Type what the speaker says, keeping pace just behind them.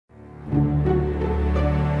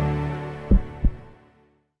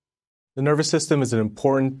The nervous system is an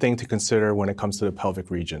important thing to consider when it comes to the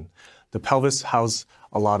pelvic region. The pelvis houses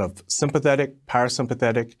a lot of sympathetic,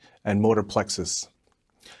 parasympathetic, and motor plexus.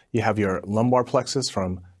 You have your lumbar plexus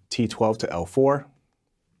from T12 to L4.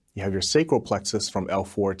 You have your sacral plexus from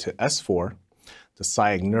L4 to S4. The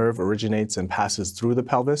sciatic nerve originates and passes through the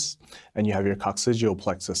pelvis, and you have your coccygeal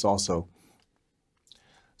plexus also.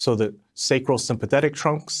 So the sacral sympathetic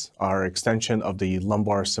trunks are an extension of the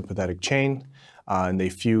lumbar sympathetic chain, and they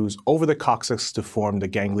fuse over the coccyx to form the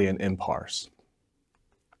ganglion impars.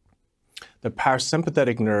 The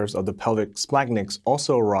parasympathetic nerves of the pelvic splanchnics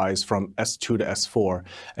also arise from S2 to S4,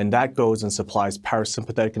 and that goes and supplies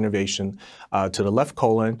parasympathetic innervation to the left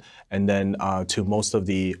colon and then to most of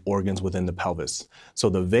the organs within the pelvis. So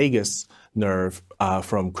the vagus nerve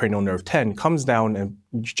from cranial nerve 10 comes down and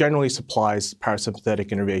generally supplies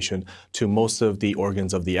parasympathetic innervation to most of the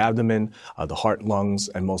organs of the abdomen, the heart, lungs,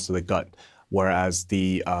 and most of the gut. Whereas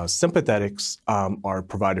the sympathetics are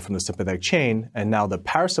provided from the sympathetic chain, and now the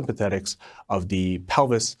parasympathetics of the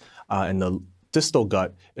pelvis and the distal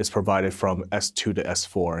gut is provided from S2 to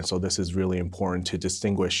S4. And so this is really important to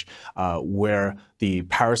distinguish where the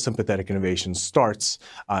parasympathetic innervation starts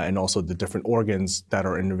and also the different organs that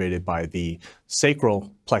are innervated by the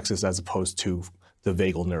sacral plexus as opposed to the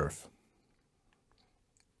vagal nerve.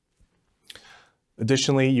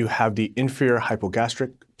 Additionally, you have the inferior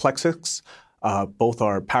hypogastric plexus. Both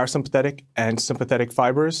are parasympathetic and sympathetic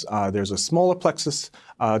fibers. There's a smaller plexus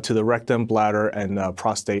to the rectum, bladder, and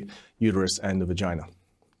prostate, uterus, and the vagina.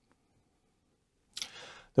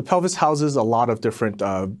 The pelvis houses a lot of different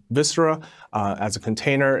viscera. As a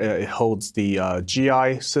container, it holds the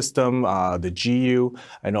GI system, the GU,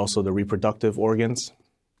 and also the reproductive organs.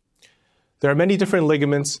 There are many different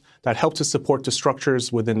ligaments that help to support the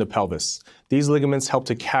structures within the pelvis. These ligaments help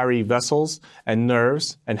to carry vessels and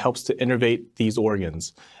nerves and helps to innervate these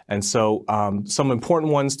organs. And so some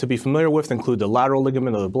important ones to be familiar with include the lateral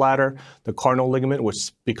ligament of the bladder, the carnal ligament,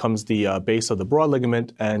 which becomes the base of the broad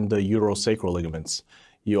ligament, and the uterosacral ligaments.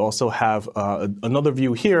 You also have another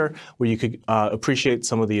view here where you could appreciate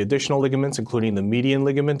some of the additional ligaments, including the median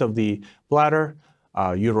ligament of the bladder,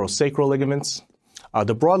 uterosacral ligaments,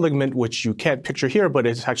 the broad ligament, which you can't picture here, but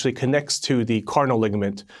it actually connects to the carnal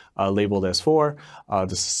ligament labeled as 4,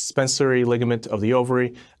 the suspensory ligament of the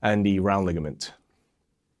ovary, and the round ligament.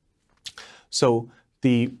 So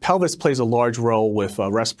the pelvis plays a large role with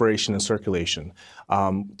respiration and circulation.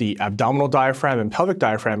 The abdominal diaphragm and pelvic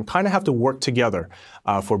diaphragm kind of have to work together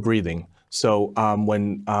for breathing. So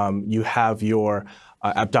when you have your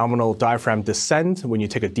abdominal diaphragm descend, when you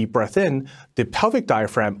take a deep breath in, the pelvic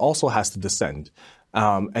diaphragm also has to descend.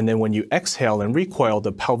 And then when you exhale and recoil,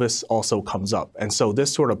 the pelvis also comes up. And so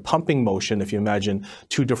this sort of pumping motion, if you imagine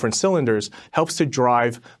two different cylinders, helps to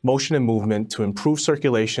drive motion and movement to improve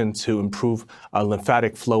circulation, to improve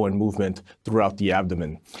lymphatic flow and movement throughout the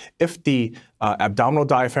abdomen. If the abdominal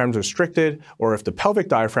diaphragm is restricted, or if the pelvic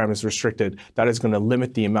diaphragm is restricted, that is going to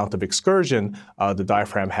limit the amount of excursion the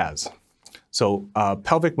diaphragm has. So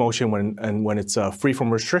pelvic motion, when it's free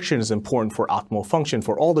from restriction, is important for optimal function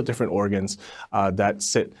for all the different organs that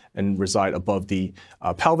sit and reside above the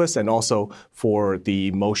pelvis, and also for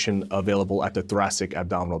the motion available at the thoracic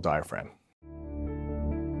abdominal diaphragm.